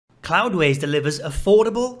Cloudways delivers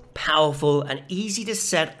affordable, powerful, and easy to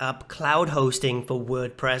set up cloud hosting for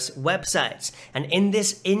WordPress websites. And in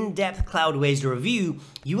this in-depth Cloudways review,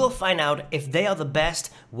 you will find out if they are the best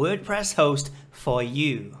WordPress host for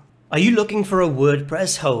you. Are you looking for a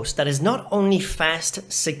WordPress host that is not only fast,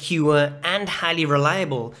 secure, and highly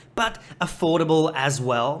reliable, but affordable as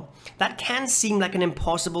well? That can seem like an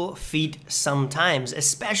impossible feat sometimes,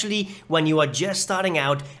 especially when you are just starting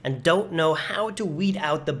out and don't know how to weed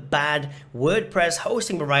out the bad WordPress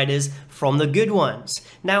hosting providers from the good ones.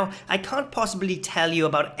 Now, I can't possibly tell you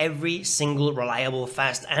about every single reliable,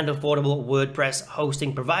 fast, and affordable WordPress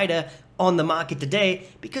hosting provider on the market today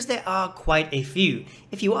because there are quite a few.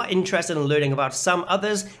 If you are interested in learning about some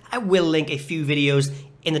others, I will link a few videos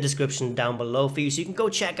in the description down below for you so you can go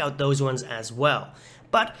check out those ones as well.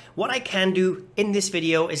 But what I can do in this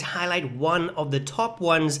video is highlight one of the top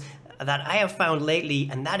ones that I have found lately,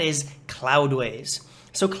 and that is Cloudways.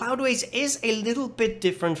 So Cloudways is a little bit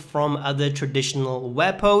different from other traditional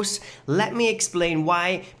web hosts. Let me explain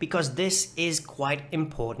why, because this is quite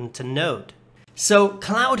important to note. So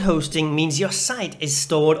cloud hosting means your site is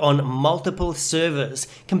stored on multiple servers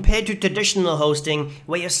compared to traditional hosting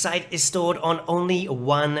where your site is stored on only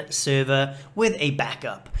one server with a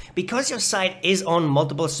backup. Because your site is on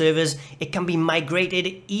multiple servers, it can be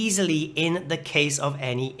migrated easily in the case of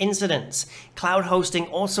any incidents. Cloud hosting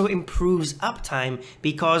also improves uptime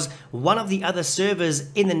because one of the other servers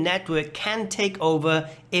in the network can take over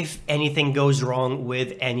if anything goes wrong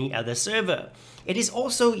with any other server. It is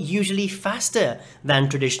also usually faster than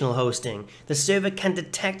traditional hosting. The server can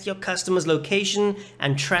detect your customer's location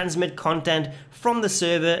and transmit content from the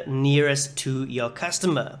server nearest to your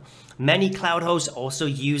customer. Many cloud hosts also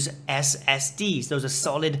use SSDs, those are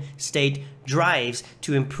solid state drives,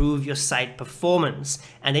 to improve your site performance.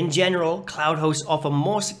 And in general, cloud hosts offer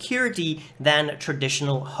more security than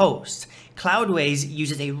traditional hosts. Cloudways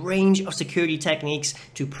uses a range of security techniques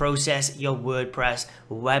to process your WordPress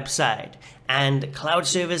website. And cloud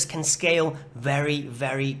servers can scale very,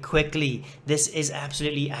 very quickly. This is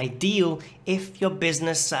absolutely ideal if your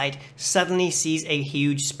business site suddenly sees a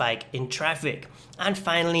huge spike in traffic. And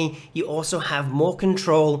finally, you also have more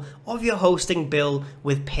control of your hosting bill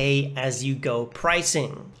with pay-as-you-go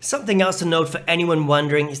pricing. Something else to note for anyone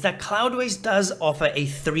wondering is that Cloudways does offer a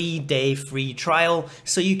 3-day free trial,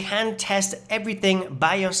 so you can test everything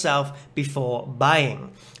by yourself before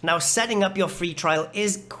buying. Now, setting up your free trial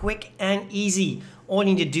is quick and easy. All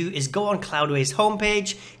you need to do is go on Cloudways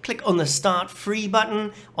homepage, click on the Start Free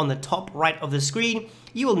button on the top right of the screen.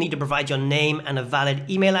 You will need to provide your name and a valid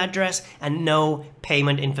email address, and no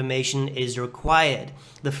payment information is required.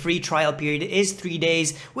 The free trial period is 3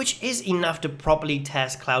 days, which is enough to properly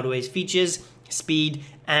test Cloudways features, speed,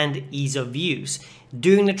 and ease of use.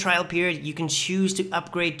 During the trial period, you can choose to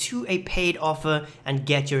upgrade to a paid offer and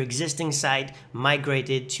get your existing site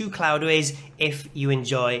migrated to Cloudways if you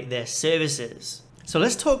enjoy their services. So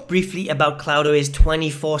let's talk briefly about Cloudways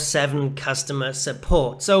 24/7 customer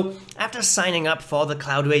support. So after signing up for the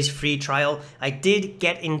Cloudways free trial, I did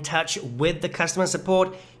get in touch with the customer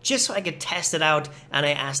support just so I could test it out, and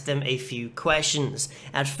I asked them a few questions.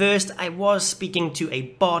 At first, I was speaking to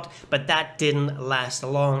a bot, but that didn't last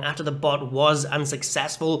long. After the bot was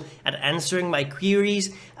unsuccessful at answering my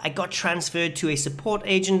queries, I got transferred to a support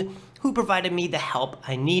agent who provided me the help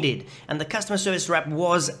I needed. And the customer service rep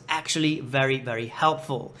was actually very, very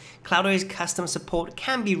helpful. Cloudways customer support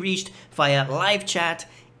can be reached via live chat,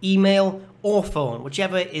 email, or phone,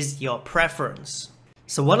 whichever is your preference.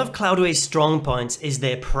 So one of Cloudways' strong points is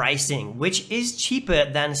their pricing, which is cheaper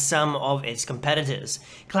than some of its competitors.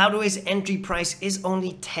 Cloudways' entry price is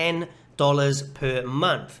only $10 per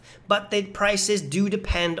month, but the prices do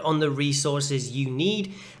depend on the resources you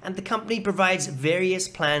need, and the company provides various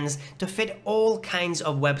plans to fit all kinds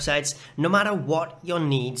of websites no matter what your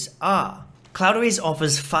needs are. Cloudways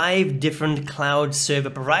offers 5 different cloud server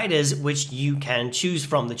providers which you can choose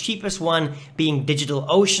from. The cheapest one being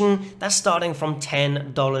DigitalOcean, that's starting from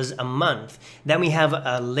 $10 a month. Then we have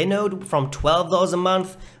Linode from $12 a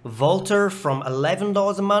month, Vultr from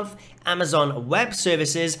 $11 a month, Amazon Web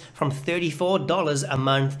Services from $34 a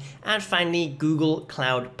month, and finally Google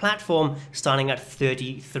Cloud Platform starting at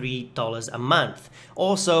 $33 a month.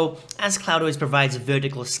 Also, as Cloudways provides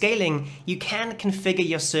vertical scaling, you can configure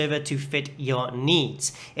your server to fit your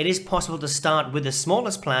needs. It is possible to start with the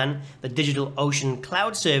smallest plan, the DigitalOcean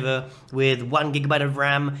Cloud Server, with 1 GB of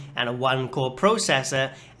RAM and a 1-core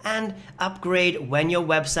processor, and upgrade when your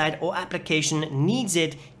website or application needs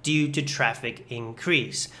it due to traffic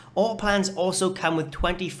increase. All plans also come with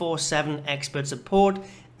 24/7 expert support,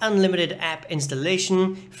 unlimited app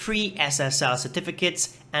installation, free SSL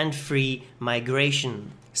certificates, and free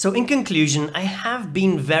migration. So in conclusion, I have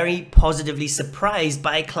been very positively surprised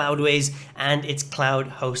by Cloudways and its cloud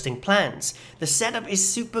hosting plans. The setup is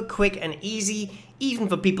super quick and easy, even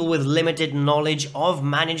for people with limited knowledge of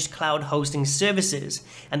managed cloud hosting services,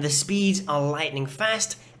 and the speeds are lightning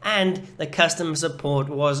fast, and the customer support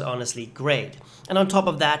was honestly great. And on top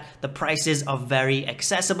of that, the prices are very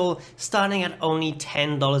accessible, starting at only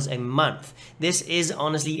 $10 a month. This is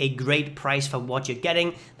honestly a great price for what you're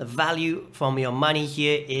getting. The value from your money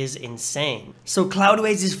here is insane. So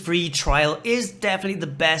Cloudways' free trial is definitely the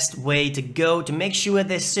best way to go to make sure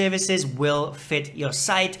their services will fit your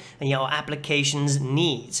site and your application's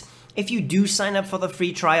needs. If you do sign up for the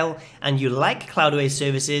free trial and you like Cloudways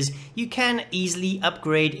services, you can easily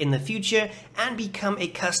upgrade in the future and become a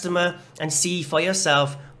customer and see for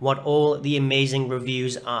yourself what all the amazing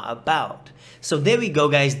reviews are about. So there we go,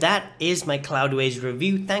 guys. That is my Cloudways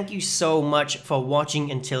review. Thank you so much for watching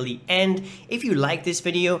until the end. If you like this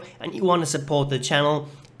video and you want to support the channel,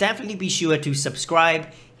 definitely be sure to subscribe,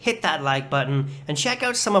 hit that like button, and check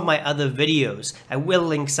out some of my other videos. I will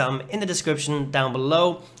link some in the description down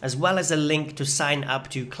below, as well as a link to sign up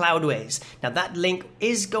to Cloudways. Now that link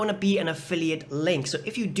is going to be an affiliate link, so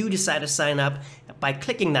if you do decide to sign up by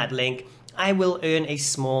clicking that link, I will earn a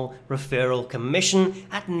small referral commission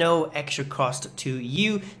at no extra cost to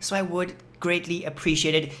you, so I would greatly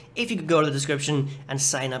appreciate it if you could go to the description and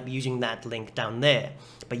sign up using that link down there.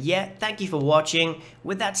 But yeah, thank you for watching.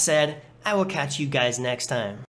 With that said, I will catch you guys next time.